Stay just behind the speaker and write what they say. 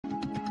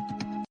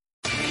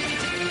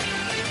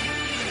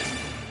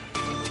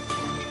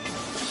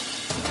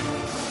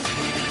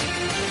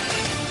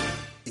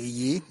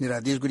ni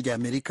radiyo ijwi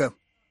ry'Amerika.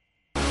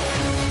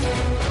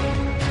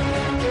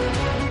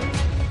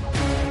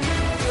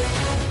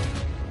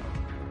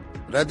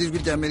 radiyo ijwi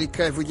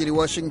ry'Amerika ivugira i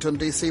Washington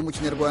DC mu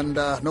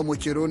kinyarwanda no mu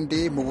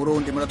kirundi. Mu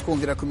Burundi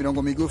muratwumvira ku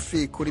mirongo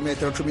migufi kuri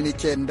metero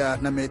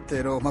 19 na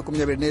metero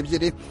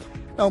 22,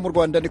 naho mu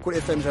Rwanda ni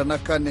kuri FM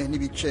 104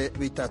 n'ibice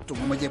bitatu.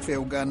 Mu majyepfo ya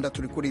Uganda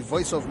turi kuri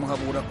Voice of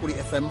Muhabura kuri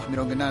FM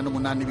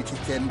 88 n'ibice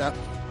 9.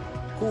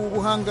 Ku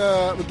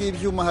buhanga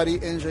bw'ibyuma hari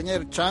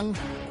Engineer Chang,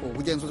 ku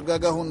bugenzuzi bwa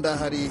gahunda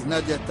hari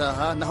Nadia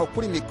Taha, naho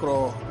kuri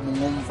mikro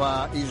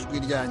mwumva ijwi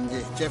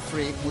ryanjye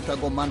Jeffrey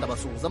Mutagoma.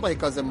 Ndabasuhuza mbahe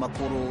ikaze mu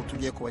makuru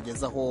tugiye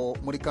kubagezaho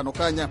muri kano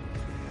kanya.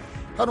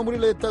 Hano muri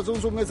Leta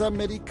Zunze Ubumwe za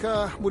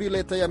Amerika, muri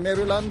leta ya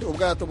Maryland,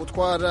 ubwato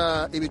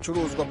butwara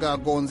ibicuruzwa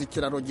bwagonze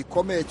ikiraro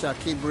gikomeye cya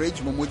Key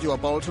Bridge mu mujyi wa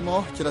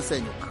Baltimore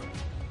kirasenyuka.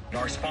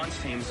 Our response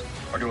teams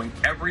are doing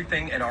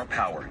everything in our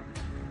power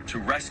to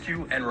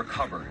rescue and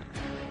recover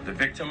the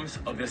victims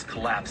of this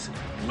collapse,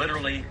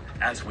 literally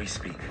as we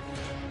speak.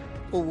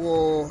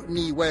 Uwo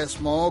ni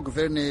Westmore,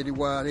 guverineri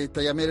wa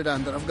leta ya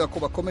Maryland, aravuga ko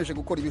bakomeje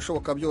gukora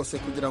ibishoboka byose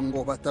kugira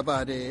ngo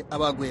batabare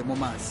abaguye mu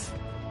mazi.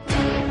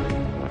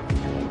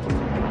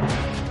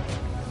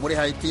 Muri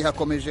Haiti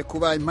hakomeje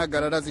kuba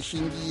impagarara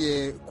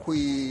zishingiye ku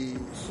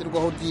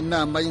ishyirwaho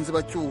ry'inama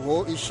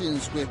y'inzibacyuho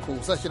ishinzwe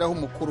kuzashyiraho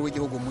umukuru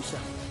w'igihugu mushya.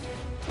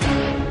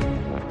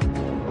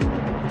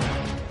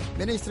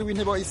 Minisitiri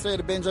w'intebe wa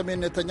Israel Benjamin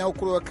Netanyahu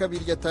kuri wa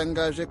kabiri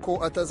yatangaje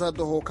ko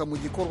atazadohoka mu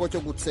gikorwa cyo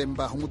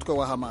gutsemba umutwe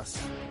wa Hamas.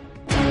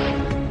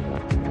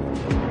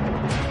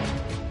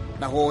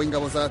 Naho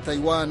ingabo za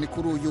Taiwan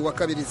kuri uyu wa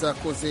kabiri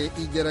zakoze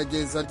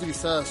igerageza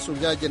ry'ibisasu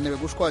byagenewe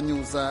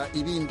gushwanyuza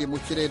ibindi mu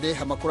kirere.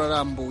 Amakuru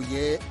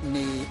arambuye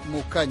ni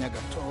mu kanya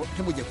gato,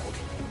 ntimujye kure.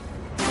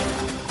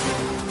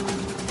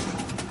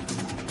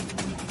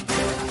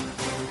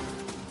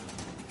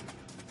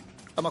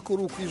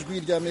 Amakuru ku ijwi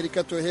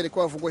ry'Amerika tuhere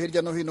kwavugwa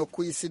hirya no hino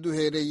ku isi,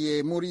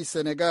 duhereye muri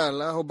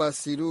Senegal aho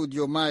Bassirou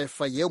Diomaye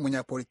Faye,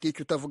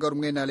 umunyapolitiki utavuga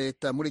rumwe na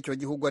leta muri icyo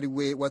gihugu, ari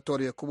we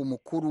watorewe kuba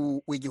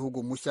umukuru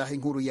w'igihugu mushya.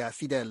 Inkuru ya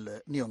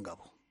Fidel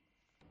Niyongabo.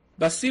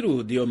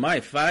 Bassirou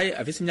Diomaye Faye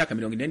afise imyaka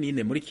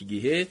 44 muri iki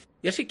gihe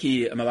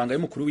yashikiye amabanga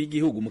y'umukuru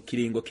w'igihugu mu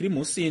kiringo kiri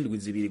munsi y'indwi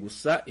zibiri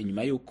gusa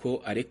inyuma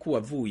y'uko arekuwe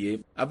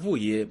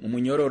avuye mu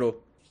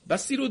munyororo.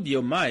 Bassirou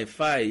Diomaye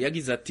Faye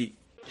yagize ati: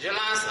 Je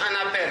lance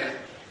un appel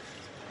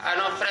à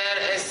nos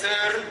frères et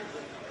sœurs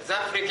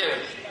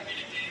africains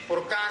pour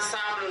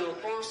qu'ensemble nous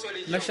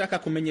consolidions. Nashaka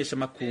kumenyesha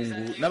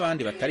makungu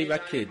n'abandi batari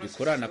bake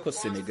dukorana ko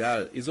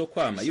Senegal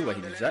izokwama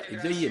yubahiriza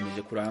ibyo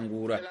yiyemeje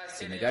kurangura.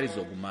 Senegal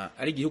izoguma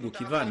ari igihugu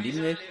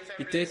kivandimwe,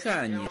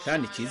 itekanye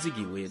kandi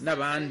cizigiwe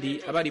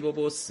n'abandi abari bo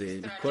bose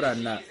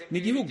bikorana. Ni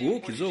igihugu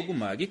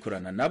kizoguma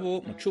gikorana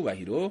nabo mu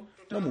cubahiro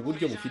no mu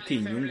buryo bufitiye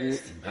inyungu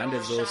impande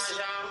zose.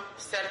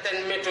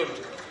 Certaines méthodes,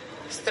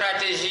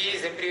 stratégies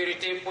et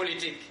priorités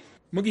politiques.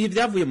 Mu gihe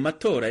ibyavuye mu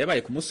matora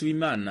yabaye ku munsi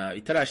w'Imana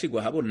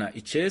itarashigwa habona,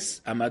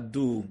 Ices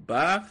Amadou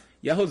Ba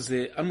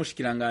yahoze ari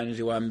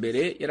umushikiranganje wa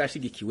mbere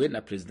yarashigikiwe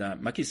na President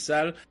Macky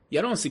Sall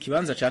yaronse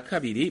ikibanza ca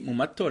kabiri mu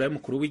matora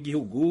y'umukuru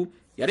w'igihugu.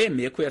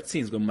 Yaremeye ko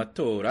yatsinzwe mu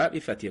matora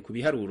bifatiye ku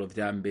biharuro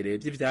vya mbere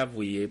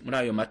by'ivyavuye muri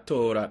ayo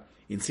matora.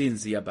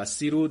 Intsinzi ya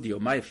Bassirou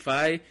Diomaye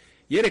Faye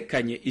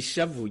yerekanye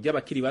ishavu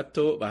ry'abakiri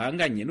bato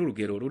bahanganye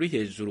n'urugero ruri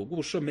hejuru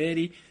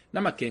rw'ubushomeri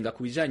n'amakenga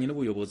ku bijanye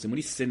n'ubuyobozi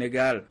muri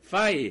Senegal.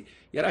 Faye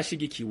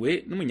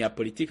yarashigikiwe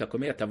n'umunyapolitiki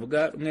akomeye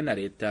atavuga rumwe na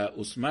leta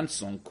Ousmane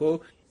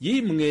Sonko,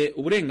 yimwe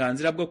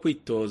uburenganzira bwo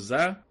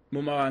kwitoza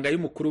mu mabanga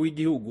y'umukuru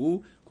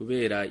w'igihugu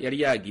kubera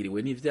yari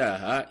yagiriwe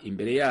n'ivyaha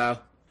imbere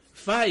yaho.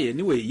 Faye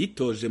niwe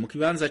yitoje mu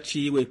kibanza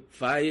ciwe.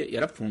 Faye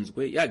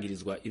yarapfunzwe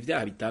yagirizwa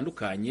ivyaha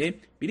bitandukanye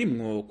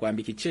birimwo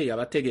kwambika iceye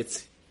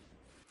abategetsi.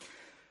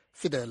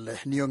 Fidel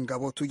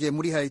Niyongabo. Tugiye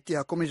muri Haiti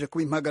hakomeje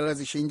kuba impagarara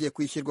zishingiye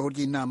ku ishyirwaho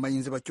ry'inama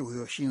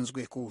y'inzibacyuho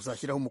ishinzwe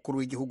kuzashyiraho umukuru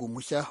w'igihugu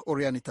mushya.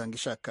 Oriane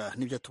Itangishaka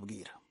nibyo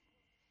atubwira.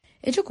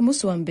 Ejo ku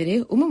munsi wa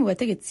mbere, umwe mu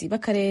bategetsi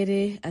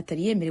b'akarere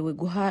atari yemerewe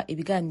guha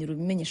ibiganiro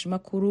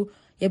bimenyeshamakuru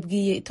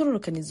yabwiye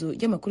itororokanizo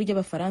ry'amakuru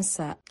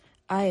ry'abafaransa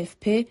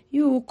AFP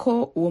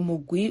yuko uwo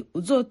mugwi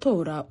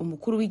uzotora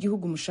umukuru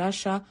w'igihugu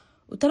mushasha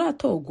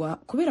utaratorwa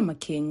kubera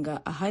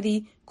amakenga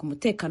ahari ku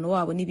mutekano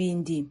wabo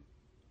n'ibindi.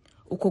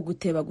 Uko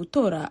guteba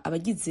gutora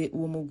abagize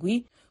uwo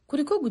mugwi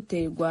kuriko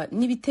guterwa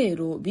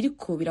n'ibitero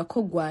biriko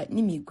birakogwa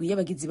n'imigwi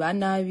y'abagizi ba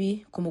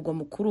nabi ku mugwa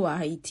mukuru wa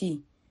Haiti.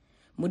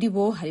 Muri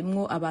bo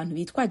harimwo abantu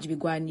bitwaje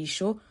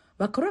ibigwanisho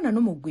bakorana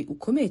n'umugwi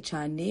ukomeye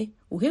cyane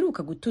uheruka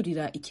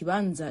guturira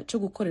ikibanza cyo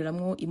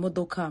gukoreramwo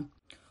imodoka.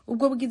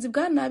 Ubwo bugizi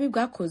bwa nabi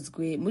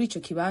bwakozwe muri ico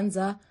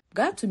kibanza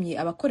bwatumye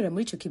abakorera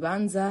muri ico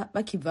kibanza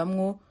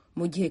bakivamwo,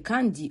 mu gihe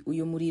kandi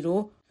uyu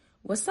muriro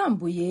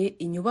wasambuye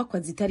inyubakwa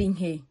zitari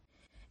nke.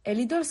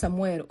 Elidor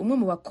Samuel, umwe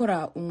mu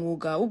bakora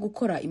umwuga wo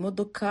gukora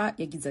imodoka,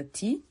 yagize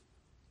ati: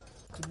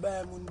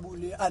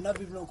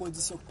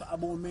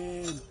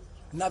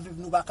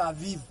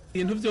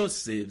 ibintu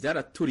byose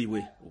byaraturiwe,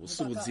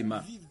 ubusa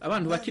ubuzima.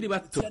 Abantu bakiri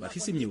bato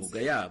bafise imyuga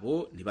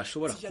yabo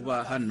ntibashobora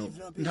kuba hano,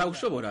 nta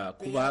ushobora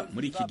kuba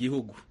muri iki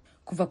gihugu.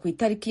 Kuva ku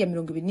itariki ya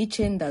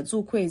 29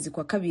 z'ukwezi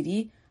kwa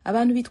kabiri,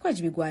 abantu bitwaje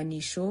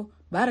ibigwanisho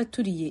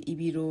baraturiye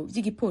ibiro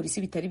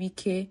vy'igipolisi bitari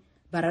bike,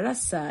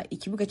 bararasa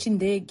ikibuga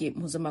c'indege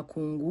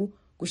mpuzamakungu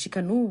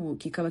gushika n'ubu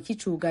kikaba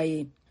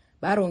kicugaye.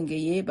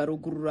 Barongeye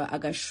barugurura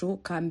agasho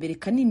ka mbere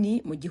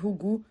kanini mu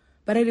gihugu,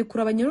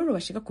 bararekura abanyororo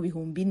bashika ku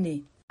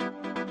 4,000.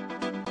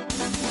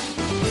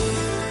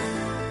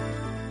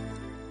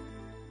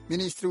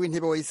 Minisitiri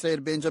w'intebe wa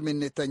Israel Benjamin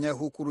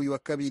Netanyahu kuri uyu wa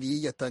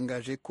kabiri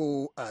yatangaje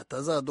ko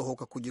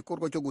atazadohoka ku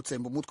gikorwa cyo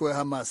gutsemba umutwe wa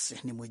Hamas.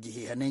 Ni mu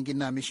gihe hanenga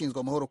inama ishinzwe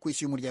amahoro ku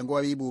isi y'umuryango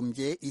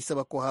w'abibumbye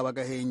isaba ko haba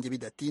agahenge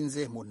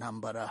bidatinze mu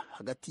ntambara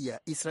hagati ya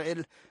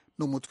Israel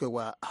n'umutwe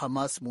wa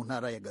Hamas mu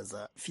ntara ya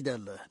Gaza.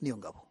 Fidel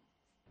Niyongabo.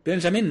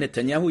 Benjamin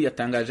Netanyahu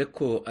yatangaje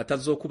ko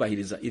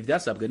atazokubahiriza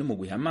ivyasabwe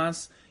n'umugwi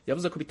Hamas.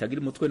 Yavuze ko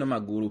bitagira umutwe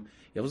n'amaguru.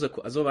 Yavuze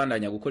ko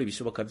azobandanya gukora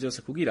ibishoboka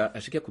byose kugira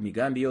ashike ku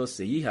migambi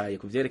yose yihaye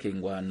kuvyerekeye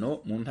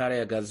ingwano mu ntara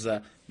ya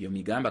Gaza. Iyo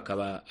migambi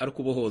akaba ari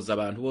kubohoza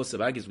abantu bose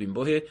bagizwe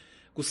imbohe,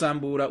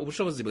 gusambura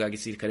ubushobozi bwa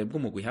gisirikare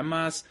bw'umugwi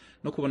Hamas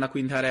no kubona ko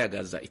intara ya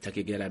Gaza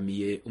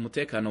itakegeramiye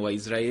umutekano wa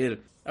Israel.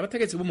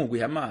 Abategetsi b'umugwi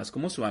Hamas ku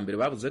munsi wa mbere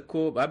bavuze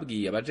ko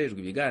babwiye abajejwe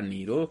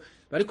ibiganiro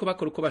bariko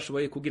bakora uko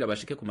bashoboye kugira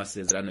bashike ku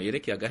masezerano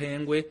yerekeye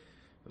agahengwe.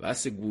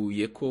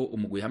 Basiguye ko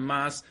umugwi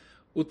Hamas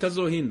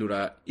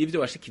utazohindura ivyo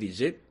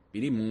washikirije,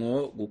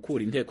 birimwo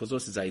gukura inteko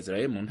zose za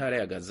Israel mu ntara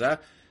ya Gaza,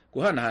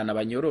 guhanahana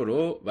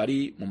abanyororo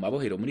bari mu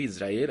mabohero muri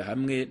Israel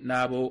hamwe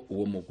n'abo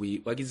uwo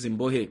mugwi wagize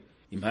imbohe.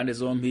 Impande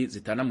zombi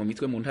zitana mu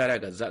mitwe mu ntara ya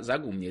Gaza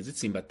zagumye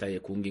zitsimbataye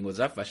ku ngingo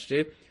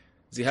zafashe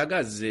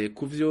zihagaze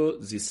ku vyo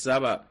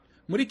zisaba.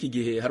 Muri iki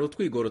gihe hari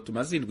utwigoro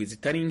tumaze indwi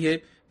zitari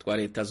nke twa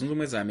Leta Zunze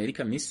Ubumwe za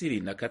Amerika, Misiri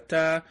na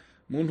Qatar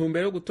mu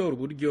ntumbero yo gutora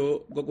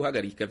uburyo bwo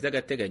guhagarika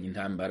vy'agateganyo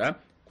intambara,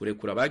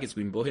 kurekura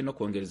abagizwe imbohe no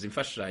kongereza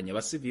imfashanyo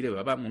abasivile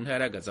baba mu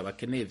ntara ya Gaza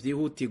bakeneye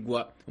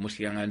vyihutirwa.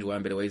 Umushikiranganji wa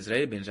mbere wa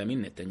Israel Benjamin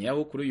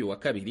Netanyahu kuri uyu wa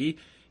kabiri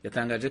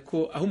yatangaje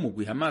ko aho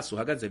umugwi Hamas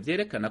uhagaze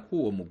vyerekana ko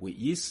uwo mugwi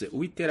yise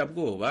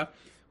uw'iterabwoba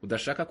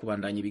udashaka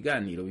kubandanya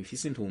ibiganiro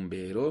bifise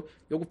intumbero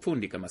yo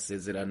gupfundika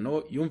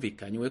amasezerano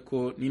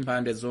yumvikanyweko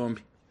n'impande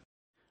zombi.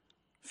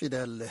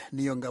 Fidel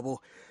Niyongabo.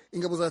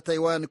 Ingabo za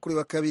Taiwan kuri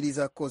wa kabiri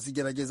zakoze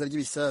igerageza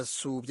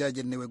ry'ibisasu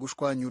byagenewe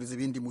gushwanyuriza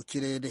ibindi mu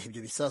kirere.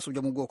 Ibyo bisasu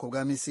byo mu bwoko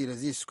bwa misile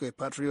ziswe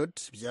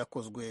Patriot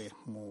byakozwe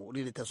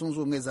muri Leta Zunze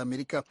Ubumwe za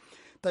Amerika.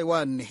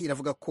 Taiwan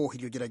iravuga ko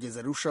iryo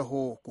gerageza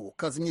rirushaho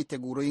gukaza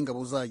imyiteguro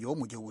y'ingabo zayo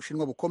mu gihe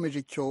Ubushinwa bukomeje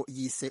icyo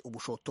yise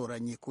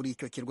ubushotoranyi kuri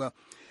icyo kirwa.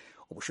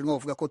 Ubushinwa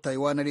buvuga ko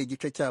Taiwan ari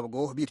igice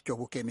cyabwo, bityo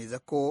bukemeza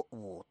ko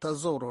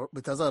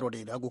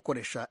butazarorera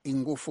gukoresha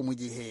ingufu mu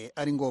gihe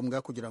ari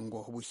ngombwa kugira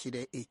ngo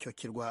bushyire icyo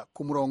kirwa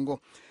ku murongo.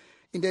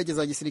 Indege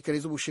za gisirikare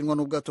z'Ubushinwa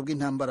n'ubwato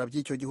bw'intambara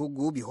by'icyo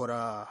gihugu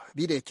bihora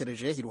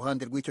birekereje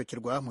iruhande rw'icyo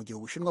kirwa mu gihe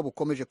Ubushinwa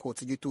bukomeje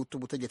kotsa igitutu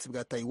ubutegetsi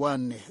bwa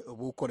Taiwan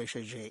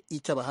bukoresheje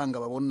icyo abahanga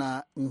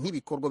babona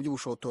nk'ibikorwa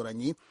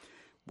by'ubushotoranyi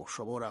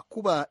bushobora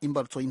kuba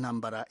imbarutso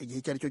y'intambara igihe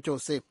icyo ari cyo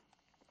cyose.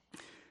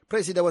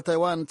 Perezida wa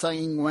Taiwan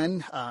Tsai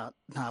Ing-wen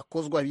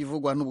ntakozwa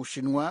ibivugwa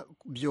n'Ubushinwa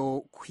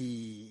byo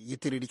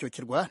kwiyitirira icyo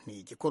kirwa. Ni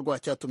igikorwa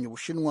cyatumye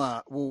Ubushinwa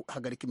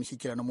buhagarika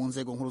imishyikirano mu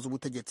nzego nkuru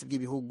z'ubutegetsi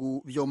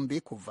bw'ibihugu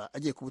byombi kuva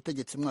agiye ku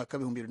butegetsi mu mwaka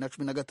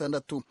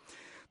 2016.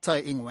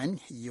 Tsai Ing-wen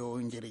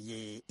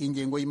yongereye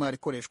ingengo y'imari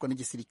ikoreshwa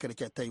n'igisirikare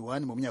cya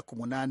Taiwan mu myaka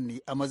 8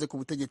 amaze ku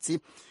butegetsi.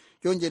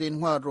 Yongereye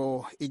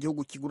intwaro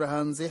igihugu kigura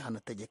hanze,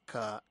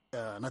 hanategeka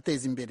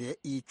nateza imbere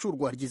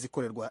icurwa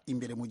ry'izikorerwa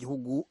imbere mu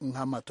gihugu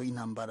nk'amato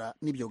y'intambara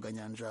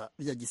n'ibyoganyanja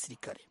bya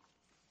gisirikare.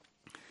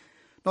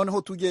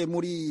 Noneho tujye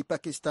muri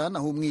Pakistan,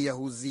 aho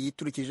umwiyahuzi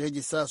yiturikijeho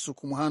igisasu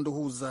ku muhanda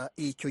uhuza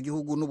icyo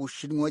gihugu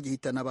n'Ubushinwa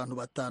gihitana abantu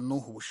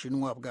 5.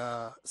 Ubushinwa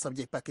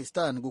bwasabye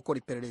Pakistan gukora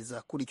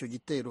iperereza kuri icyo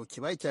gitero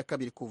kibaye cya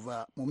kabiri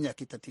kuva mu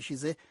myaka 3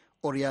 ishize.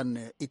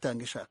 Oriane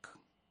itanga ishaka.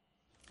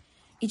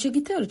 Icyo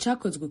gitero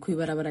cyakozwe ku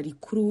ibarabara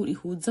rikuru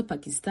rihuza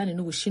Pakistan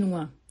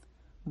n'Ubushinwa.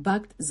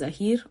 Bakht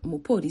Zahir,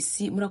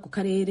 umupolisi muri ako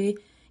karere,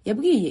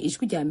 yabwiye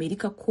Ijwi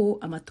ry'Amerika ko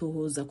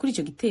amatohoza kuri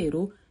icyo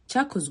gitero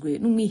cyakozwe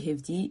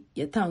n'umwihevyi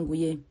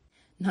yatanguye.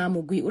 Nta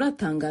mugwi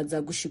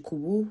uratangaza gushika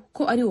ubu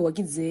ko ari wo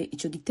wagize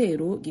icyo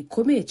gitero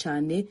gikomeye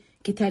cyane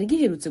kitari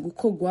giherutse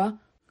gukorwa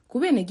ku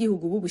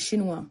benegihugu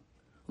b'Ubushinwa.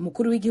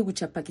 Umukuru w'igihugu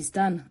ca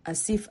Pakistan,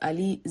 Asif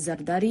Ali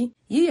Zardari,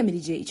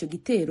 yiyamirije icyo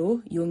gitero,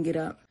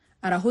 yongera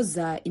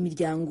arahoza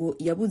imiryango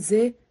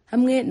yabuze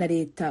hamwe na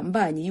leta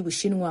mbanyi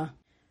y'Ubushinwa.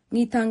 Mu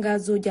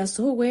itangazo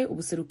ryasohowe,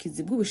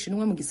 ubuserukizi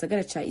bw'Ubushinwa mu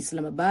gisagara ca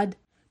Islamabad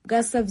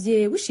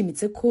bwasavye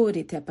bushimitse ko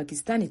leta ya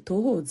Pakistan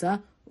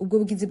itohoza ubwo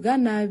bugizi bwa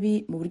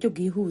nabi mu buryo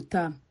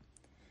bwihuta.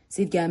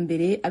 Si irya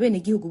mbere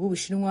abenegihugu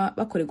b'Ubushinwa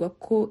bakorerwa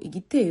ko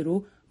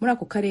igitero muri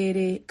ako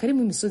karere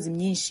karimo imisozi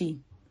myinshi.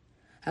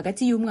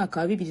 Hagati y'umwaka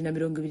wa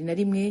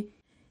 2021,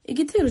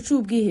 igitero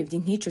c'ubwihevyi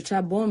nk'ico ca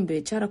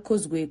bombe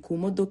carakozwe ku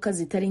modoka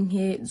zitari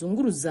nke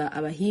zunguruza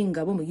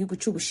abahinga bo mu gihugu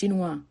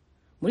c'Ubushinwa.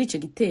 Muri ico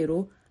gitero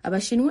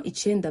Abashinwa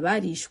 9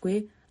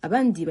 barishwe,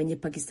 abandi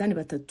banyepakistani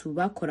 3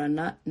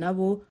 bakorana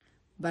nabo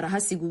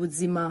barahasiga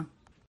ubuzima.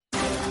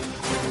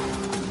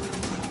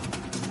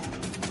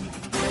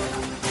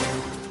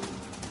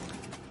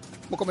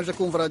 mukomeje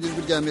kumva radiyo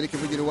ijwi ry'Amerika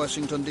ivugira i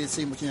Washington DC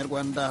mu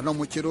kinyarwanda no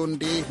mu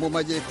kirundi. mu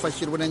majyepfo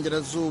ashyira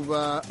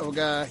uburengerazuba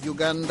bwa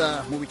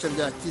Uganda mu bice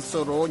bya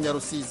Kisoro,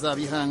 Nyarusiza,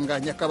 Bihanga,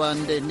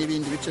 Nyakabande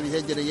n'ibindi bice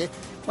bihegereye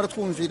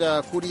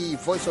muratwumvira kuri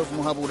Voice of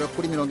Muhabura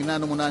kuri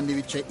 88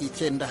 ibice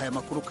 9. aya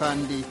makuru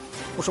kandi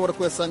ushobora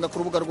kuyasanga ku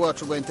rubuga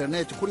rwacu rwa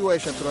interineti kuri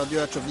weshatu radio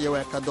yacu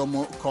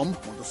voa.com.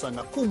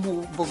 mudusanga ku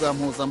mbuga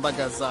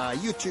mpuzambaga za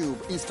YouTube,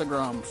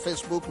 Instagram,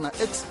 Facebook na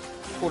X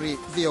kuri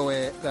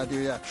VOA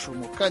radio yacu.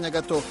 mu kanya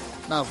gato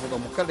navuga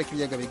mu karere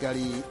k'ibiyaga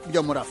bigari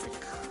byo muri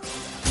Afurika.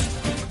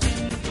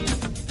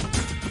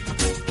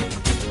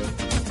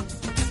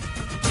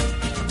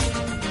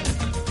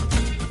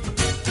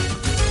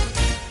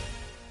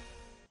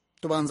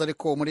 tubanza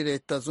ariko muri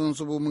leta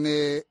zunze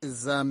ubumwe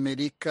za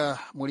Amerika,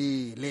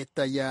 muri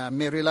leta ya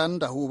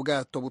Maryland, aho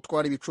ubwato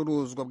butwara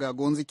ibicuruzwa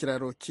bwagonze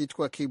ikiraro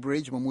cyitwa Key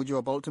Bridge mu mujyi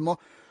wa Baltimore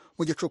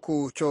mu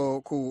gicuku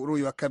cyo kuri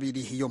uyu wa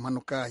kabiri. iyo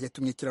mpanuka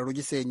yatumye ikiraro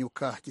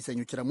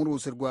gisenyukira mu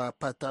ruzi rwa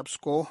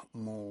Patapsco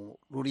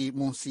ruri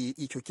munsi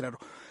y'icyo kiraro.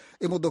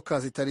 imodoka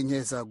zitari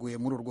nke zaguye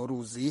muri urwo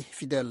ruzi.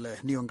 Fidel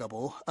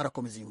Niyongabo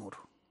arakomeza inkuru.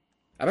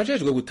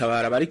 abajejwe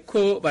gutabara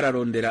bariko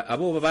bararondera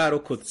abo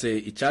barokotse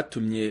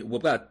icatumye ubwo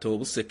bwato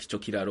buseka ico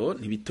kiraro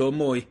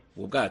ntibitomoye.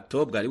 ubwo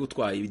bwato bwari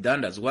butwaye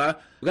ibidandazwa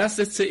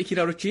bwasetse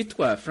ikiraro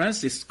citwa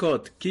Francis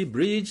Scott Key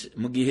Bridge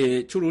mu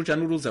gihe c'uruja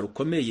n'uruza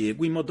rukomeye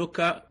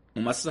rw'imodoka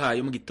mu masaha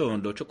yo mu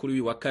gitondo co kuri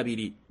uyu wa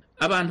kabiri.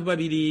 abantu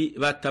babiri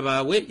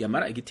batabawe,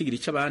 yamara igitigiri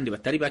c'abandi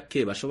batari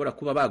bake bashobora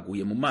kuba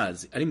baguye mu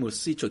mazi ari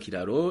munsi y'ico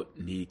kiraro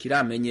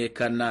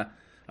ntikiramenyekana.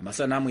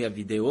 amasanamu ya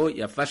video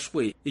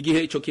yafashwe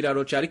igihe ico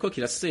kiraro cariko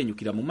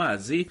kirasenyukira mu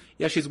mazi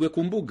yashizwe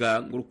ku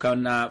mbuga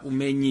ngurukana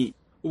bumenyi.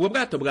 ubwo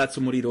bwato bwatse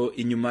umuriro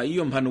inyuma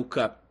y'iyo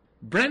mpanuka.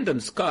 Brandon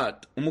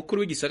Scott,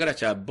 umukuru w'igisagara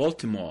ca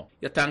Baltimore,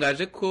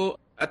 yatangaje ko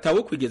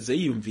atawukwigeze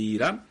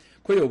yiyumvira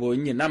ko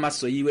yobonye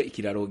n'amaso yiwe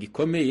ikiraro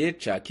gikomeye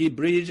ca Key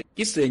Bridge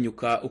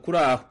gisenyuka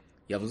ukuraho.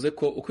 yavuze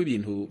ko uko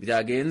ibintu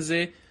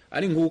vyagenze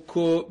ari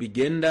nk'uko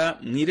bigenda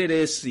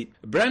mw'ireresi.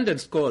 Brandon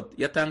Scott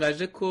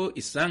yatangaje ko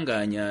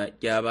isanganya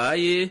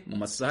ryabaye mu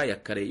masaha ya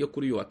kare yo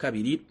kuri uyu wa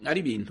kabiri ari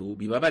ibintu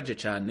bibabaje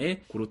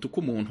cane kuruta uko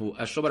umuntu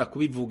ashobora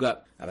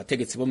kubivuga.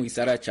 abategetsi bo mu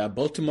gisagara ca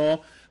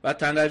Baltimore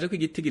batangaje ko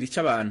igitigiri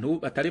c'abantu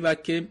batari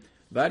bake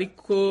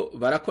bariko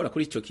barakora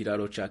kuri ico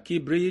kiraro ca Key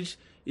Bridge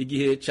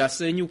igihe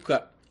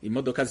casenyuka.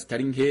 imodoka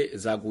zitari nke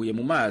zaguye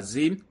mu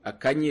mazi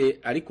akanye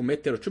ari ku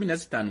metero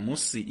 15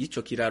 munsi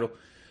y'ico kiraro.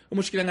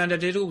 umushikiranganji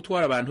ajejwe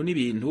gutwara abantu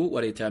n'ibintu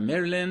wa leta ya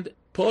Maryland,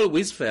 Paul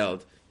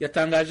Wisfeld,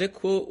 yatangaje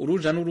ko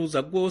uruja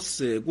n'uruza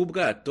rwose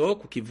rw'ubwato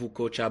ku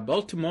kivuko ca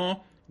Baltimore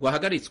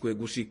rwahagaritswe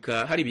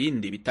gushika hari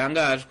ibindi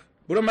bitangajwe.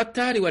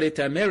 Buramatari wa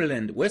leta ya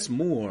Maryland, Wes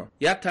Moore,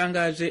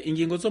 yatangaje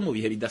ingingo zo mu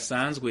bihe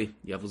bidasanzwe.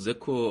 yavuze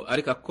ko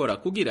ariko akora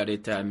kugira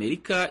leta ya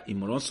Amerika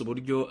imuronse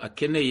uburyo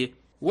akeneye.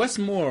 Wes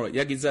Moore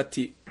yagize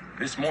ati,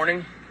 This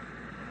morning,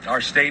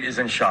 our state is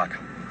in shock.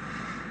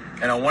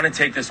 And I want to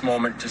take this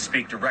moment to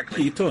speak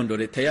directly. Gitondo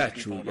leta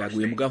yacu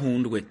yaguye mu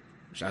gahundwe.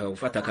 Nshaka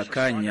gufata aka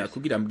kanya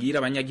kugira mbwira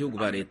abanyagihugu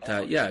ba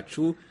leta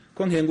yacu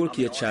ko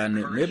nkengurukiye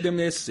cyane mwebwe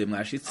mwese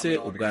mwashitse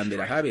ubwa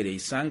mbere habereye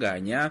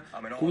isanganya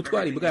ku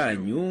butwari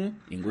bwanyu,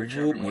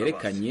 inguvu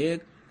mwerekanye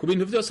ku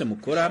bintu byose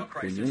mukora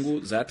ku nyungu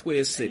za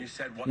twese.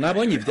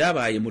 mwabonye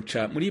ibyabaye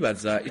muca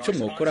muribaza ico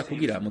mwokora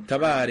kugira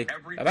mutabare.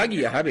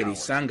 abagiye ahabereye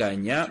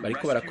isanganya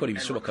bariko barakora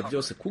ibishoboka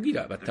byose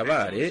kugira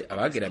batabare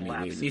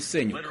abageramiwe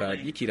n'isenyuka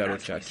ry'ikiraro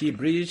ca Key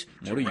Bridge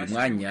muri uyu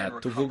mwanya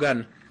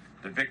tuvugana.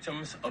 The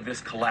victims of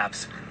this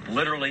collapse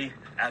literally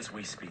as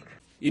we speak.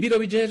 ibiro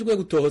bijejwe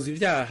gutohoza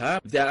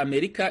ivyaha vya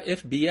Amerika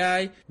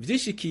FBI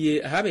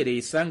vyishikiye ahabereye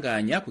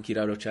isanganya ku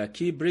kiraro ca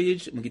Key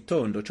Bridge mu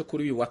gitondo co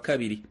kuri uyu wa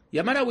kabiri.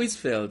 Yamara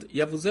Wisfeld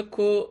yavuze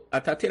ko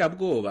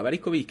ataterabwoba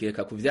bariko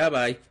bikeka ku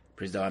vyabaye.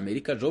 Perezida wa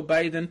Amerika Joe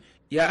Biden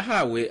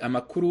yahawe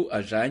amakuru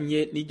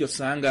ajanye n'iryo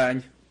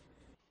sanganya.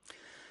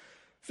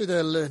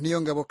 Fidel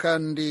Niyongabo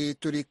kandi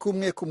turi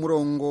kumwe ku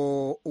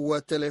murongo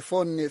wa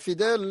telefone.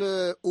 Fidel,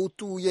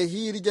 utuye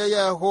hirya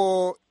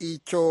yaho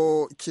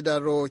icyo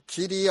kiraro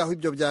kiri, aho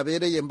ibyo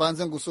byabereye,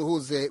 mbanze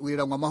ngusuhuze,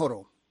 wiriranywa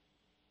amahoro.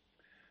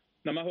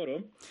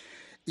 N'amahoro.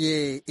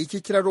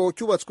 iki kiraro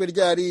cyubatswe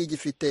ryari,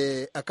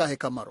 gifite akahe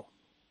kamaro?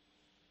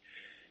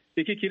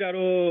 Iki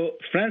kiraro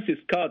Francis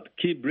Scott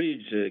Key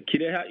Bridge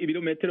kireha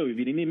ibirometero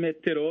 2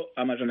 n'imetero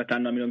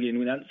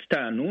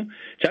 575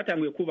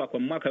 cyatanguye kubakwa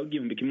mu mwaka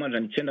w'igihumbi kimwe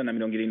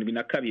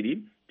 1972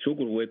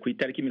 cuguruwe ku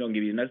itariki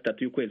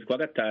 23 y'ukwezi kwa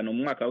gatanu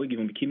mu mwaka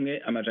w'igihumbi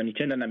kimwe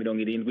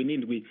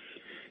 1977.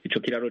 ico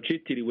kiraro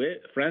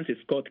citiriwe Francis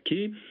Scott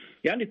Key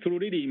yanditse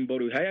ururirimbo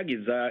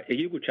ruhayagiza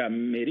igihugu ca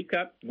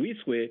Amerika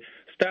rwiswe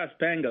Star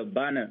Spangled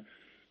Banner.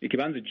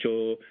 ikibanza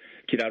ico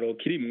kiraro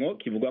kirimwo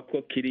kivuga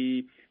ko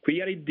kiri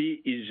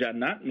kwiyaridi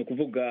 100, no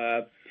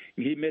kuvuga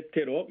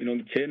nk'imetero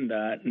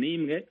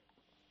 91.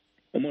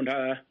 umuntu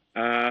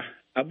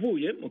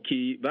avuye mu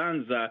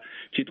kibanza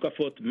citwa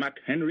Fort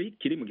McHenry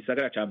kiri mu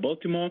gisagara ca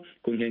Baltimore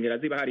ku nkengera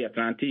z'ibahari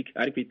Atlantic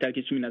ari ku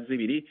itariki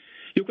 12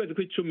 y'ukwezi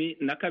kwa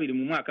 12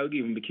 mu mwaka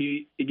w'igihumbi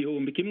kimwe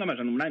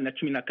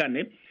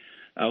 1814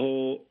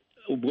 aho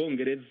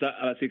ubwongereza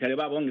abasirikare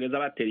b'abongereza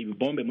batera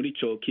ibibombe muri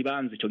ico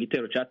kibanza, ico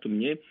gitero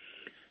catumye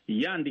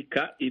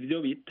yandika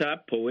ibyo bita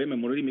poeme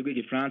mu rurimi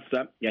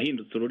rw'igifaransa,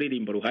 yahindutse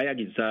ururirimbo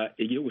ruhayagiza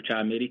igihugu ca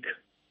Amerika.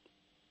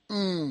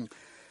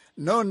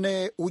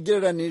 None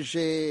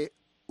ugereranije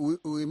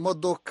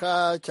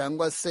imodoka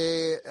cyangwa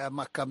se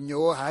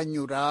amakamyo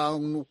hanyura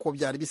n'uko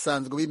byari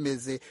bisanzwe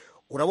bimeze,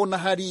 urabona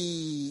hari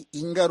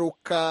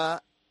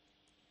ingaruka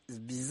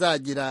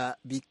bizagira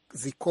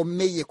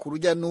zikomeye ku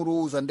rujya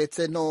n'uruza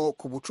ndetse no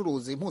ku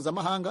bucuruzi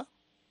mpuzamahanga?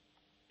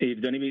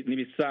 Ibyo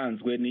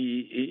nibisanzwe, ni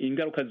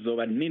ingaruka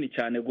zizoba nini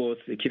cyane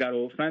rwose.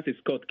 Ikiraro Francis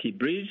Scott Key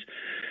Bridge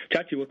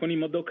cyaciweko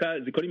n'imodoka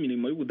zikora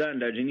imirimo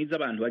y'ubudandaji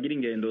n'iz'abantu bagira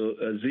ingendo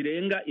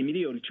zirenga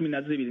imiliyoni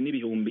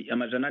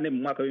 12,400 mu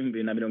mwaka wa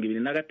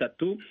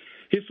 2023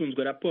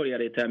 hisunzwe raporo ya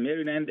leta ya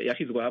Maryland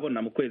yashizwe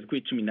ahabona mu kwezi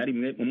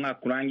kwa11 mu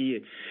mwaka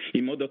urangiye.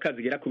 Imodoka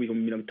zigera ku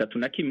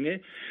 31,000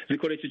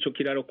 zikoresha ico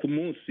kiraro ku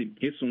munsi,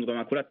 hisunzwe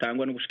amakuru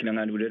atangwa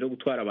n'ubushikiranganji rero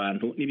gutwara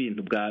abantu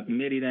n'ibintu bwa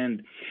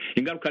Maryland.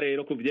 Ingaruka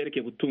rero ku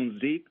vyerekeye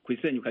butunzi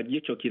kwisenyuka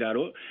ry'ico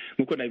kiraro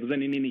nkuko nabivuze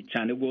ni nini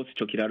cyane rwose.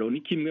 Ico kiraro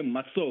ni kimwe mu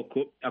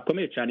masoko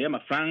akomeye cyane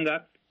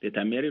y'amafaranga leta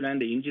ya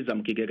Maryland yinjiza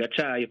mu kigega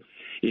cayo.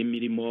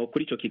 Imirimo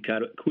kuri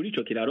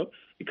ico kiraro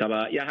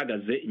ikaba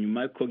yahagaze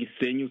inyuma ko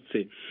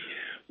gisenyutse.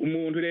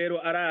 Umuntu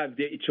rero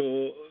aravye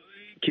ico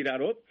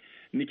kiraro,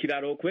 ni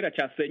kiraro kubera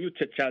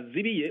cyasenyutse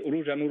caziriye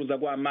uruja n'uruza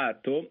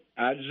rw'amato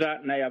aja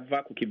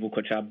n'ayava ku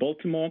kivuko ca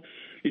Baltimore.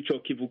 Ico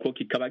kivuko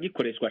kikaba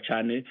gikoreshwa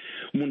cyane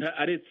umuntu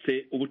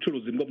aretse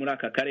ubucuruzi bwo muri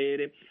aka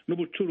karere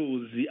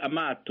n'ubucuruzi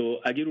amato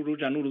agira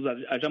uruja n'uruza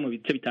aja mu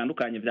bice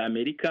bitandukanye vya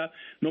Amerika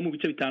no mu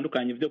bice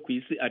bitandukanye vyo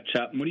kw'isi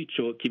aca muri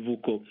ico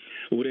kivuko.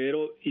 Ubu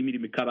rero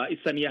imirimo ikaba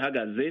isa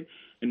n'iyahagaze,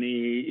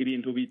 ni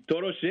ibintu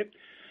bitoroshe.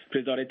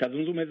 Perezida wa Leta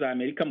Zunze Ubumwe za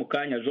Amerika mu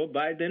kanya Joe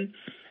Biden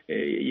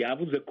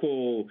yavuze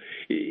ko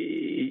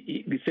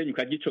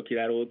isenyuka ry'ico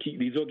kiraro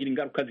rizogira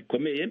ingaruka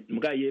zikomeye,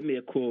 mbwa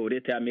yemeye ko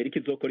leta ya Amerika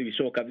izokora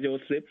ibishoboka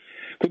byose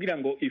kugira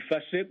ngo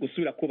ifashe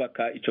gusubira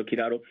kubaka ico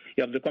kiraro.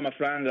 Yavuze ko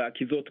amafaranga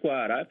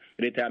kizotwara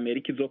leta ya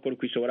Amerika izokora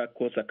uko ishobora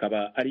kose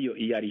akaba ariyo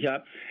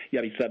iyariha.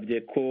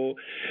 Yabisabye ko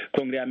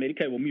Kongere ya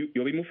Amerika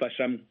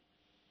yobimufashamo.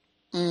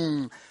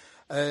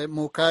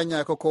 Mu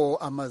kanya koko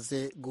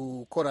amaze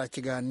gukora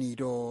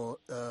ikiganiro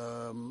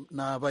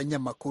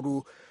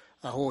n'abanyamakuru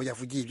aho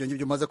yavugiye ibyo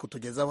ngibyo umaze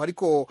kutugezaho,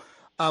 ariko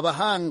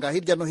abahanga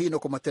hirya no hino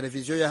ku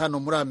mateleviziyo ya hano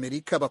muri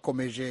Amerika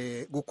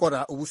bakomeje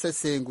gukora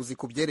ubusesenguzi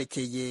ku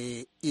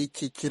byerekeye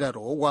iki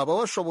kiraro. Waba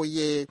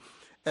washoboye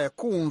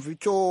kumva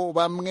icyo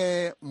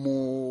bamwe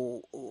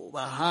mu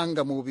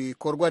bahanga mu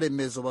bikorwa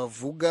remezo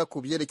bavuga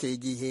ku byerekeye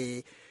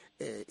igihe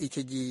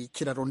iki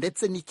kiraro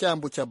ndetse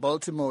n'icyambu cya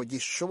Baltimore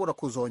gishobora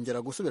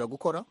kuzongera gusubira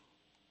gukora?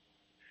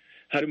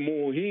 Hari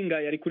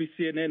muhinga yari kuri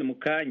CNN mu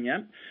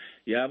kanya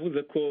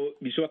yavuze ko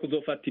bishobora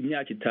kuzofata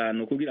imyaka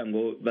 5 kugira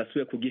ngo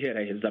basubire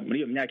kugiheraheza. Muri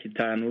iyo myaka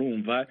 5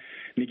 urumva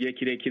ni igihe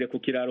kirekire ku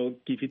kiraro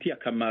gifitiye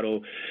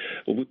akamaro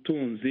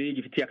ubutunzi,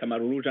 gifitiye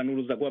akamaro uruja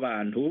n'uruza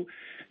rw'abantu.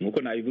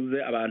 Nkuko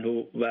nabivuze,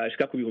 abantu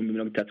bashika ku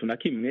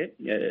 31,000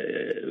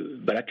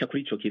 baraca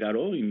kuri ico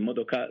kiraro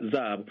imodoka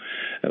zabo,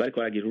 bariko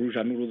baragira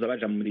uruja n'uruza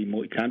baja mu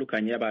mirimo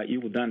itandukanye yaba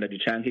y'ubudandaji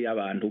canke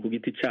y'abantu ku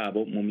giti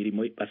cabo mu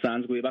mirimo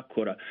basanzwe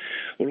bakora.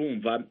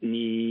 Urumva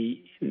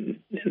ni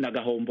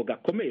nagahombo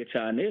gakomeye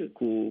cyane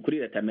kuri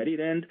leta ya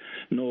Maryland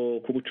no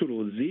ku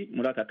bucuruzi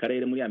muri aka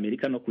karere muri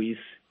Amerika no ku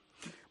isi.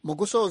 Mu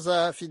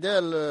gusoza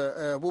Fidel,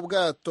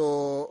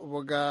 bubwato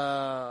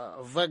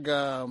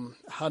bwavaga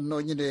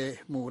hano nyine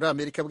muri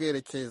Amerika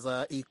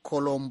bwerekeza i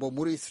Colombo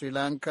muri Sri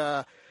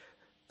Lanka,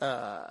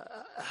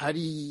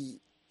 hari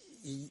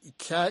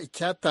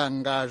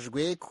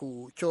icyatangajwe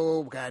ku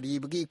cyo bwari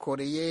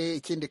bwikoreye.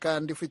 Ikindi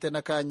kandi ufite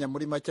n'akanya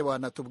muri make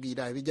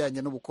wanatubwira ibijyanye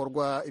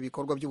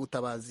ibikorwa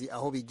by'ubutabazi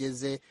aho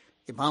bigeze,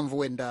 impamvu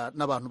wenda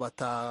n'abantu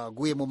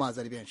bataguye mu mazi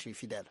ari benshi.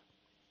 Fidel,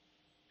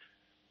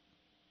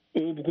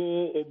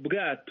 ubwo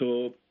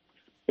bwato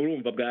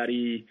urumva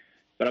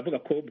baravuga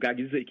ko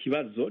bwagize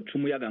ikibazo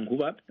c'umuyaga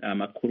nkuba.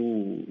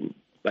 Amakuru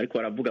bariko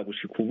baravuga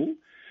gushika ubu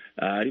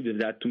aribyo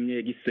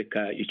byatumye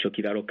giseka ico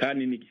kiraro,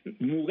 kandi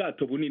mu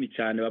bwato bunini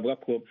cyane bavuga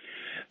ko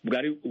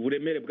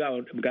uburemere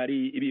bwawo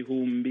bwari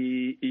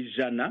ibihumbi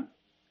 100,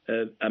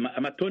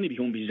 amatoni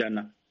ibihumbi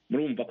 100.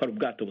 Murumva ko ari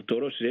ubwato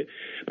butoroshe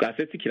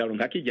bwasetse ikiraro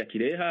nka kijya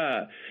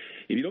kireha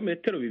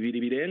ibirometero 2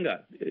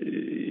 birenga,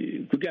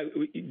 kugira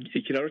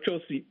ikiraro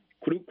cyose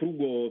kuri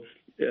ubwo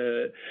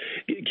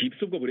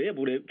gifite ubwo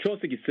burebure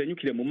cyose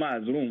gisenyukire mu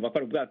mazi. Urumva ko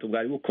ari ubwato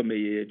bwari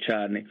bukomeye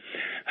cyane.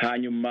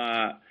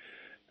 Hanyuma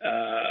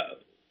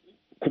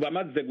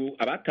kubamaze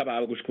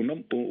abatabawe gushika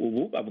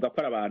ubu bavuga ko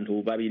ari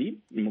abantu 2,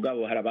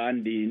 mugabo hari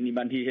abandi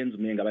niba ntihenze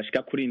umenga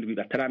bashika kuri 7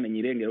 bataramenya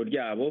irengero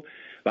ryabo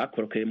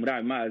bakorokeye muri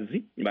ayo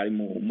mazi, bari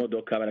mu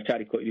modoka.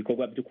 Baracariko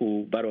ibikorwa byo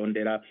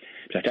kubarondera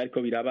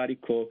biracariko biraba,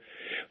 ariko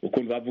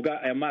ukuntu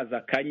bavuga aya mazi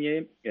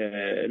akanye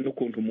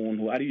n'ukuntu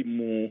umuntu ari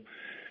mu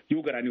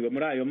yugaraniwe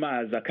muri ayo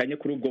mazi akanye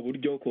kuri ubwo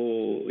buryo ko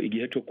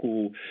igihe cyo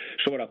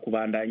kushobora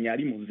kubandanya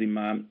ari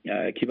muzima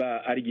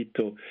kiba ari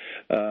gito.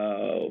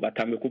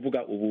 Batangwe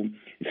kuvuga ubu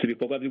si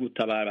ibikorwa byo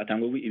gutabara,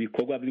 batangwe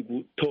ibikorwa byo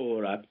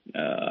gutora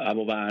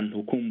abo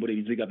bantu kumbura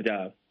ibiziga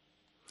byabo.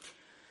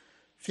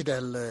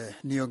 Fidel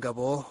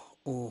Niyongabo,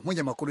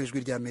 umunyamakuru w'Ijwi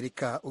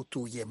ry'Amerika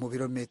utuye mu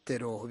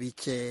birometero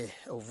bike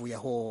uvuye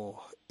aho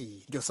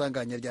iryo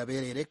sanganya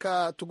ryabereye.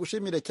 Reka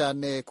tugushimire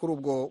cyane kuri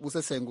ubwo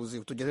busesenguzi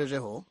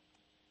utugejejeho.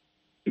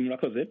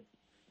 Murakoze.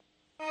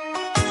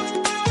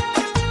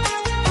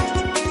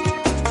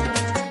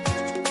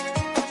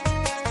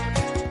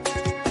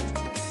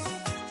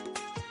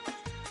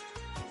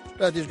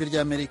 radiyo Ijwi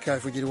ry'Amerika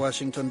ivugira i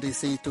Washington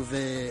DC.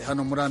 Tuve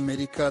hano muri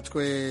Amerika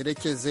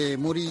twerekeze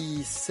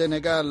muri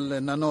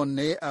Senegal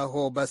nanone,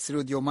 aho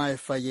Bassirou Diomaye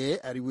Faye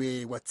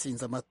ariwe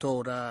watsinze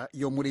amatora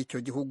yo muri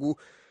icyo gihugu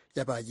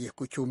yabaye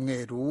ku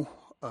cyumweru.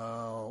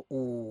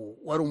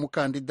 Wari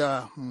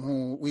umukandida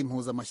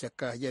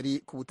w'impuzamashyaka yari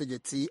ku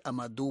butegetsi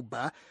Amadou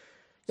Ba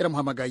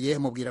yaramuhamagaye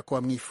amubwira ko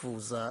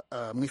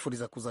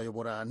amwifuriza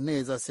kuzayobora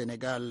neza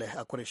Senegal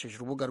akoresheje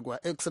urubuga rwa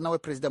X. Nawe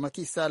Perezida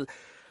Macky Sall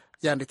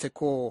yanditse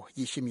ko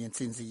yishimiye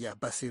intsinzi ya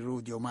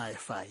Bassirou Diomaye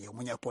Faye.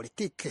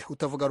 Umunyapolitike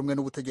utavuga rumwe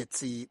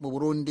n'ubutegetsi mu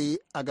Burundi,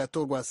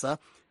 Agathon Rwasa,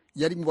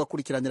 yari mu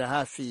bakurikiranira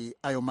hafi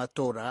ayo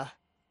matora,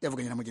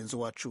 yavuganye na mugenzi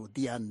wacu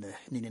Diane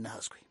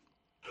Nininahazwe.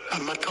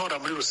 Amatora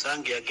muri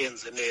rusange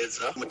yagenze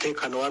neza,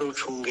 umutekano wari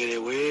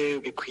ucungerewe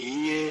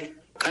bikwiye,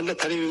 kandi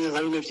atari bimwe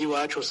nka bimwe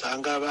by'iwacu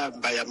usanga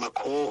bambaye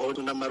amakoho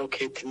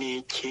n'amaroketi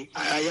n'iki.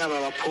 Yaba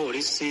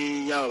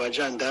abapolisi yaba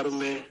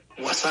abajandarume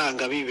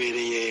wasanga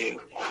bibereye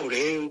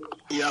kure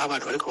y'aho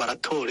abantu bariko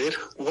baratorera.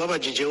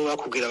 Ubabajijeho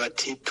bakubwira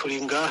bati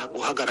turi ngaha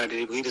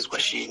guhagararira ibwirizwa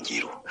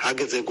shingiro,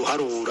 hageze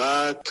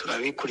guharura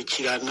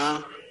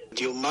turabikurikirana.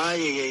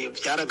 Diomaye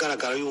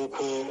byaragaragara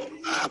yuko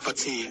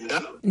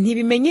afatsinda.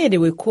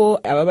 Ntibimenyerewe ko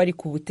aba bari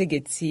ku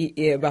butegetsi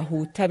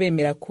bahuta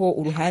bemera ko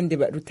uruhande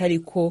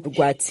rutariko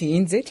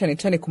rwatsinze, cyane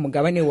cyane ku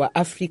mugabane wa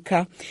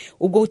Afurika.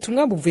 Ubwo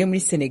butumwa buvuye muri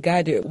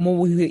Senegal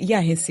mu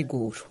yahe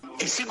siguro?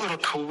 Isiguro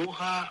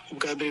tubuha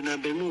ubwa mbere na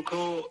mbere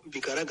nuko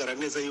bigaragara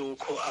neza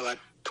yuko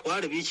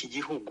abatware b'iki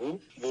gihugu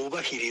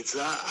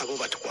bubahiriza abo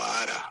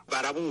batwara,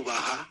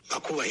 barabubaha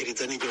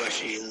bakubahiriza n'ibyo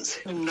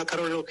bashinze.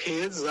 N'akarorero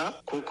keza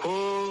kuko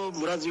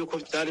murazi yuko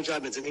byari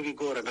byameze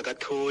nk'ibigorana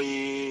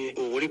gatoyi.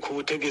 Uri ku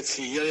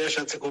butegetsi yari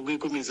yashatse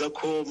kubwigumiza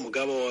ko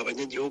mugabo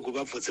abanyagihugu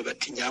bavuze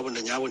bati nyabona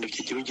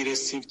ibyo girugire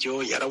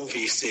sivyo,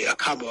 yaramvise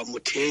akamba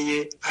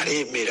bamuteye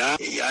aremera.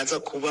 Yaza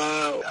kuba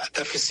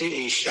adafise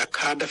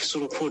ishaka, adafise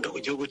urukundo ku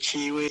gihugu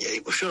ciwe, yari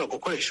gushobora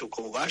gukoresha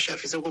ubwo bubasha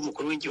afise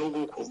bw'umukuru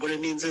w'igihugu kumbure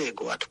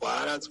n'inzego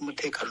atwara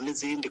z'umutekano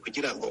n'izindi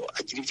kugira ngo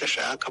agire ibyo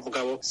ashaka.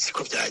 Mugabo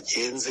siko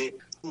byagenze.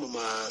 Mu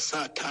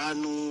masaa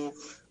 5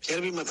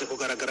 byari bimaze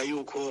kugaragara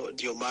yuko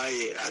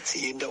Diomaye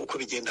atsinda uko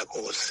bigenda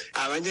kose.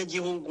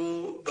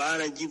 Abanyagihugu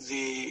baragize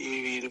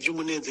ibintu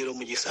by'umunezero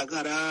mu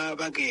gisagara,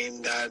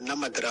 bagenda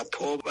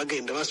n'amadarapo,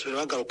 bagenda basubira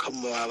bagaruka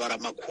mu mabara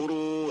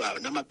makuru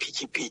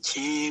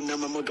n'amapikipiki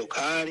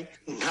n'amamodokari.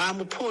 Nta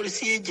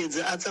mupolisi yigeze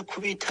aza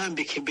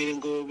kubitambika imbere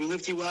ngo bimwe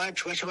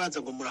by'iwacu baca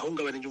baza ngo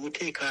murahungabanije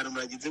umutekano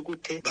muragize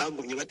gute.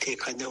 Bagumye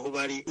batekanya aho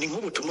bari. Ni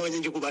nk'ubutumwa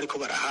abanyagihugu bariko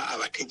baraha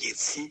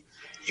abategetsi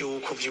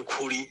yuko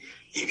by'ukuri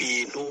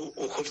ibintu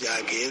uko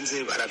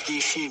byagenze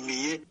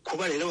barabyishimiye.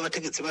 Kuba rero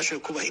abategetsi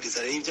bashoboye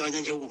kubahiriza rero ibyo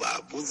abanyagihugu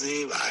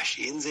bavuze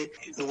bashinze,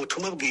 ni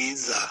ubutumwa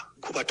bwiza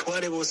ku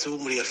batware bose bo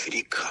muri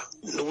Afurika,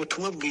 ni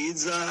ubutumwa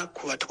bwiza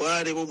ku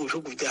batware bo mu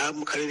bihugu bya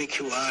mu karere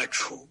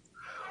k'iwacu,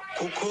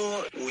 kuko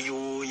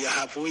uyu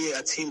yahavuye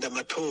atsinda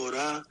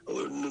amatora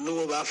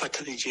n'uwo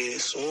bafatanije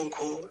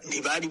Sonko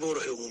ntibari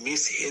borohewe mu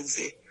minsi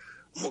iheze.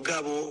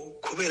 Mugabo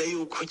kubera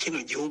yuko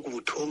kino gihugu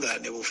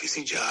ubutungane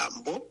bufise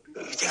ijambo,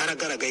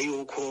 byaragaragaye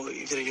yuko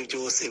ivyo ari byo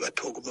byose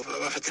batoguma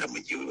bafatira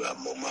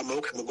mu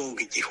maboko mugongo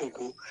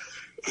igihugu.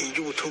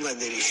 Iyo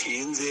ubutungane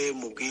rishinze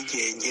mu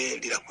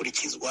bwigenge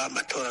rirakurikizwa,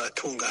 amatora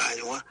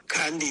aratunganywa,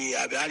 kandi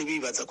abari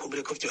bibaza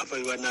kumbure ko byava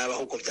biba nabi,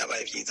 ahubwo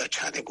byabaye byiza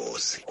cane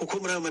gose. Kuko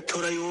muri ayo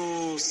matora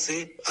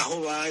yose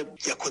aho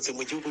yakoze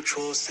mu gihugu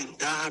cose,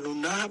 nta hantu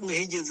namwe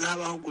higeze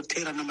habaho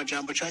guterana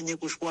amajambo canke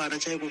gushwana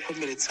canke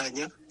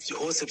gukomeretsanya.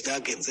 Hose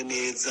byagenze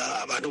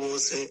neza, abantu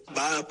bose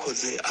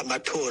bakoze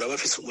amatora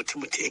bafise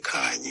umutima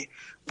utekanye,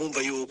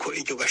 bumva yuko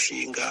iryo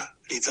bashinga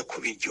riza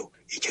kuba iryo.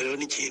 Icyo rero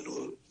ni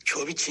ikintu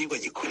coba ikigwa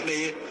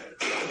gikomeye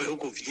mu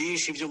bihugu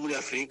vyinshi vyo muri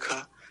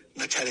Afurika,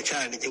 na cane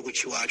cane igihugu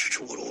c'iwacu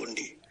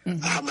c'Uburundi.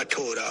 Aho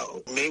amatora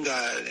umenga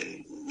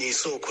ni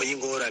isoko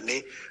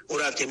y'ingorane,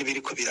 uravye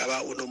n'ibiriko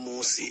biraba uno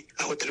munsi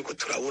aho turiko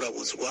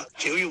turaburabuzwa.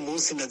 Jewe uyu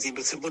munsi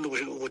nazindutse mbona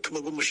ubutumwa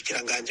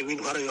bw'umushikiranganje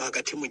w'intwaro yo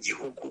hagati mu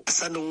gihugu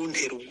asa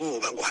n'uwuntera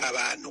ubwoba, ngo hari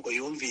abantu ngo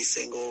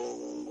yumvise ngo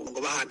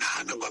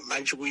bahanahana ngo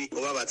amajwi,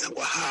 ngo babaza ngo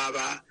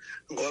haba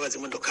ngo babaze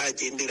imodoka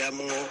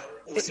yagenderamwo.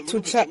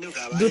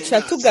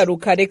 duca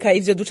tugaruka reka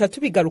ivyo duca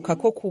tubigaruka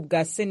ko ku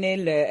bwa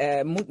Senel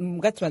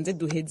mbwa tubanze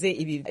duheze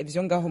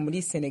ivyo ngaho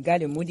muri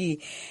Senegal muri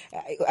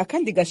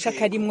akandi gasha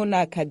karimwo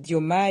na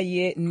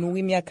Kadiomaye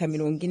n'uw'imyaka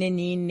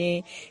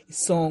 44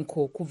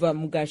 Sonko kuva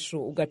mu gasho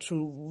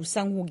ugacu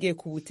usa nk'ugiye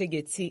ku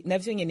butegetsi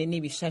navyo nyene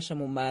nibishasha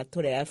mu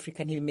matora ya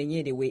Afrika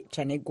ntibimenyerewe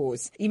cane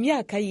gose.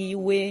 Imyaka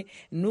yiwe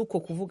nuko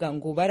kuvuga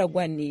ngo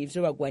baragwaniye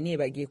ivyo bagwaniye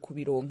bagiye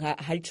kubironka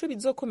hari ico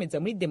bizokomeza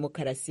muri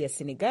demokarasi ya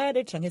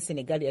Senegal canke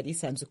Senegal yari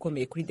isanzwe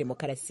ikomeye kuri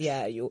demokarasi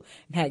yayo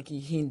nta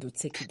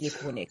gihindutse kigiye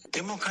kuboneka.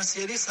 Demokarasi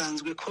yari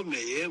isanzwe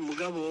ikomeye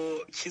mugabo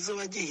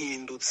kizoba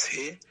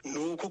gihindutse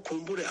nuko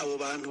kumbure abo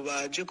bantu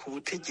baje ku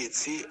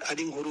butegetsi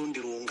ari nk'urundi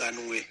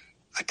runganwe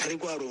atari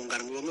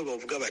rwarunganwe. Bamwe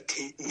bavuga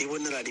bati nibo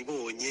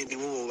nararibonye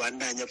nibo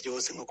bobandanya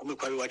byose nko kumwe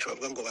kwabi wacu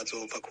bavuga ngo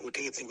bazova ku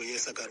butegetsi ngo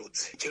Yesu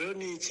agarutse. Rero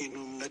ni ikintu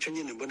naco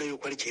nyene mbona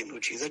yuko ari ikintu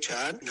ciza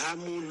cyane. Nta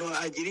muntu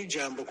agira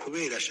ijambo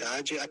kubera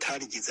ashaje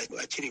atarigiza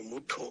akiri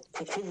muto,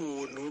 kuko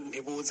ubuntu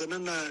ntibuzana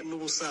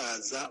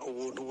n'ubusaza,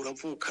 ubuntu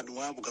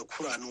buravukanwa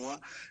bugakuranwa.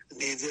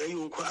 Nezera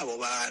yuko abo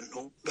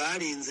bantu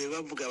barinze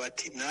bavuga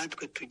bati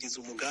natwe tugize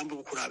umugambi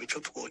wo kuraba ico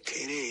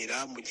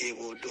twoterera mu gihe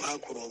boduha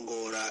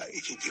kurongora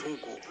iki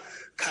gihugu,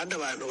 kandi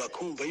abantu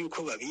bakumva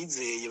yuko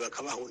babizeye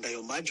bakabahunda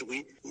ayo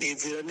majwi.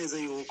 Nezera neza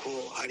yuko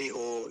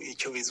hariho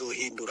icyo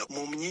bizohindura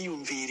mu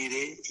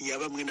myiyumvirire ya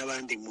bamwe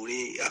n'abandi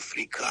muri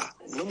Afurika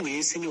no mu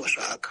isi ni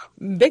washaka.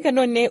 Mbega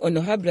none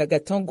Honorable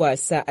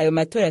Gatongwasa, ayo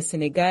matora ya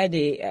Senegal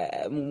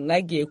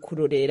mwagiye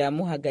kurorera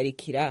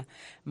muhagarikira,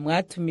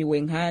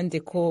 mwatumiwe nkande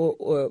ko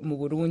mu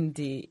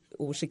Burundi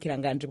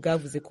ubushikiranganje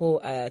bwavuze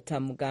ko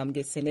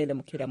atamugambwe Senel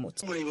mu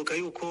kiramutso? Muribuka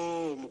yuko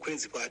mu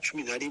kwezi kwa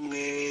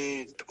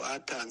 11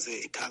 twatanze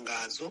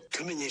itangazo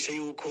tumenyesha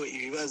yuko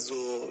ibibazo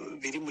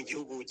biri mu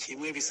gihugu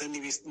kimwe bisa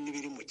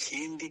n'ibiri mu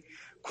kindi,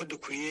 ko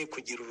dukwiye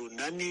kugira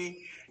urunani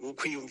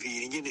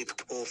ukwiyumvira ingene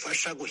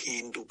twofasha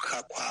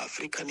guhinduka kwa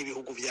Afurika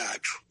n'ibihugu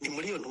byacu. Ni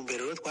muri iyo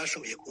ntumbero rero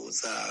twashoboye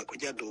kuza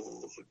kujya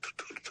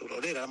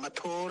turorera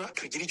amatora,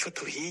 tugira ico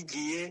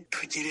tuhigiye,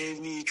 tugire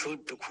n'ico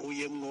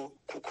dukuyemwo,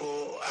 kuko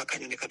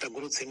akanyoni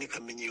katagurutse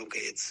nikamenya iyo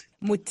bweze.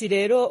 Muti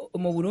rero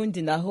mu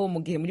Burundi naho mu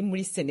gihe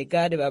muri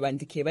Senegal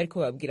babandikiye bariko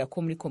babwira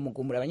ko muri ko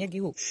mugumura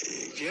abanyagihugu.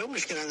 Jewe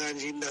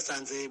umushikiranganje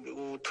ndasanze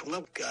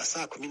ubutumwa bwa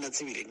saa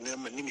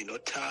 12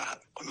 n'iminota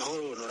ku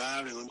mahoro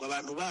honorable ngo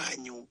abantu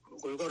banyu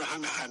ngo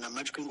barahanahana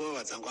amajwi ngo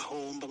babaza ngo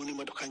ahomba ngo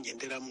n'imodoka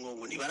ngenderamwo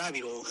ngo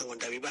ntibarabironka ngo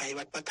ndabibahe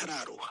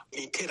batararuha.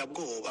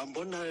 Iterabwoba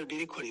mbona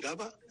ririko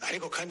riraba,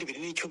 ariko kandi biri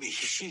n'icyo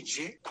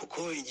bihishije,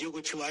 kuko igihugu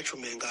cy'iwacu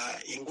menga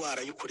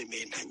ingwara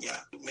y'ukurementanya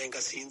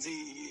menga sinzi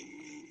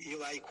iyo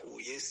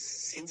bayikuye,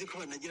 sinzi ko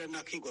banagira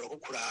nakigora ko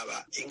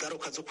kuraba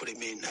ingaruka zo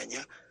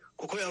kurementanya,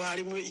 kuko yaba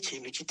harimo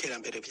ikintu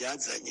cy'iterambere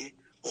byazanye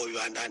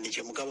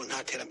obibandanije mugabo nta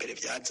terambere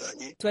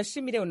byazanye.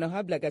 Tubashimire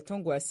Honorable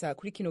Gatongwasa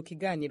kuri kino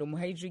kiganiro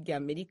muhaye Ijwi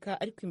ry'Amerika,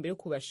 ariko imbere yo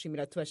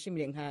kubashimira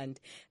tubashimire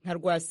nkande nka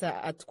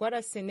Rwasa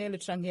atwara Senel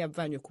canke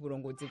yavanywe ku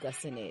burongozi bwa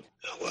Senel.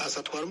 Rwasa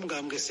atwara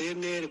umugambwe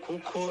Senel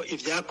kuko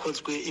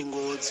ivyakozwe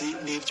ingozi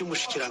ni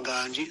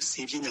ivy'umushikiranganje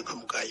si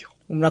ivy'inyankamugayo.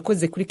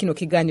 Murakoze kuri kino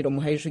kiganiro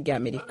muhaye Ijwi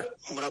ry'Amerika.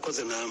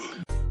 Murakoze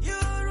namwe.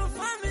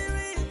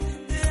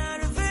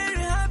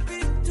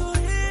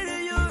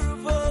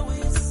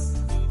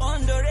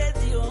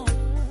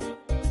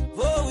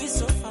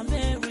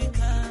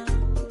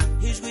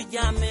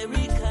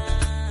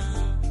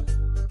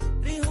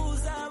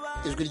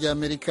 Ijwi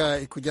ry'Amerika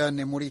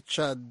ikujyane muri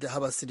Chad, aho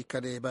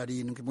abasirikare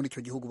 7 muri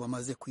icyo gihugu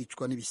bamaze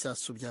kwicwa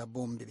n'ibisasu bya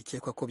bombe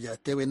bikekwa ko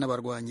byatewe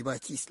n'abarwanyi ba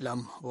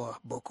Kisilamu wa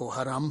Boko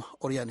Haram.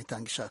 Oriane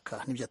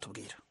Tangishaka nibyo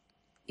atubwira.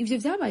 Ivyo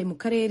vyabaye mu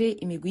karere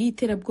imigwi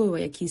y'iterabwoba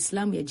ya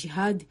Kisilamu ya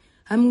Jihad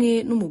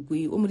hamwe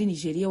n'umugwi wo muri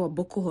Nigeria wa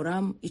Boko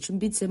Haram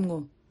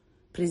icumbitsemwo.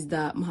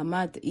 Perezida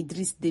Muhammad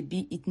Idris Deby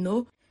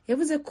Itno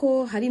yavuze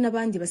ko hari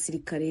n'abandi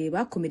basirikare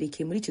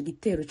bakomerekeye muri ico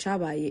gitero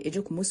cabaye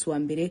ejo ku munsi wa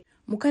mbere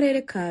mu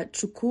karere ka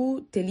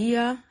Chuku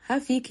Telia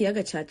hafi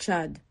y'ikiyaga ca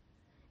Chad,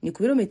 ni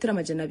ku birometero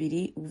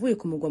 200 uvuye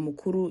ku mugwa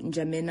mukuru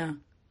N'Djamena.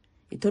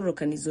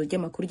 Itororokanizo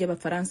ry'amakuru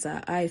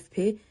y'abafaransa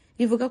AFP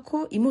rivuga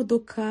ko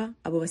imodoka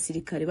abo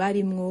basirikare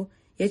barimwo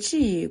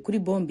yaciye kuri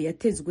bombe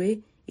yatezwe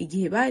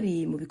igihe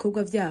bari mu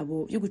bikorwa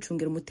vyabo byo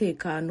gucungira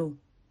umutekano.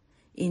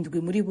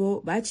 7 muri bo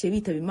baciye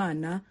bitaba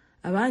Imana,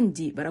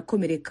 abandi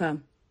barakomereka.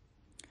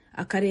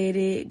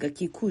 Akarere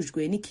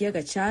gakikujwe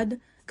n'ikiyaga Chad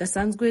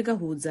gasanzwe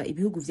gahuza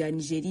ibihugu vya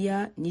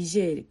Nigeria,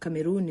 Niger,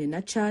 Cameroon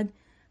na Chad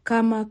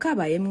kama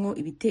kabayemwo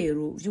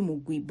ibitero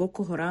vy'umugwi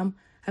Boko Haram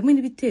hamwe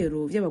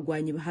n'ibitero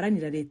vy'abagwanyi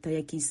baharanira leta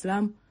ya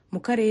Kiislamu mu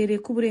karere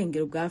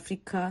k'uburengero bwa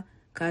Afurika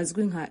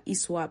kazwi nka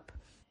ISWAP.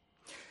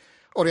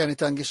 Oriane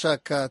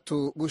Tangishaka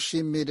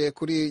tugushimire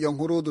kuri iyo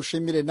nkuru.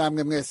 Dushimire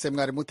namwe mwese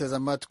mwari muteze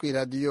amatwi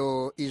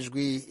radio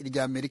Ijwi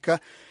ry'Amerika.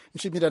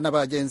 Nshimira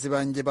n'abagenzi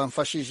banjye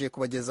bamfashije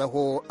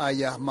kubagezaho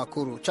aya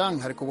makuru.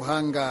 Canke hari ku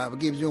buhanga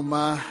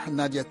bw'ivyuma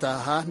Nadia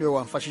Taha niwe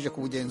wamfashije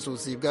ku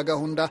bugenzuzi bwa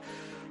gahunda.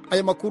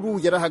 Aya makuru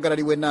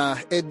yarahagarariwe na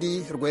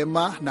Edi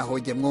Rwema, naho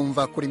jye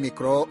mwumva kuri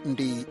mikro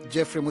ndi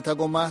Jeffrey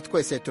Mutagoma.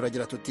 Twese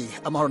turagira tuti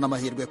amahoro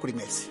n'amahirwe kuri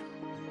mwese.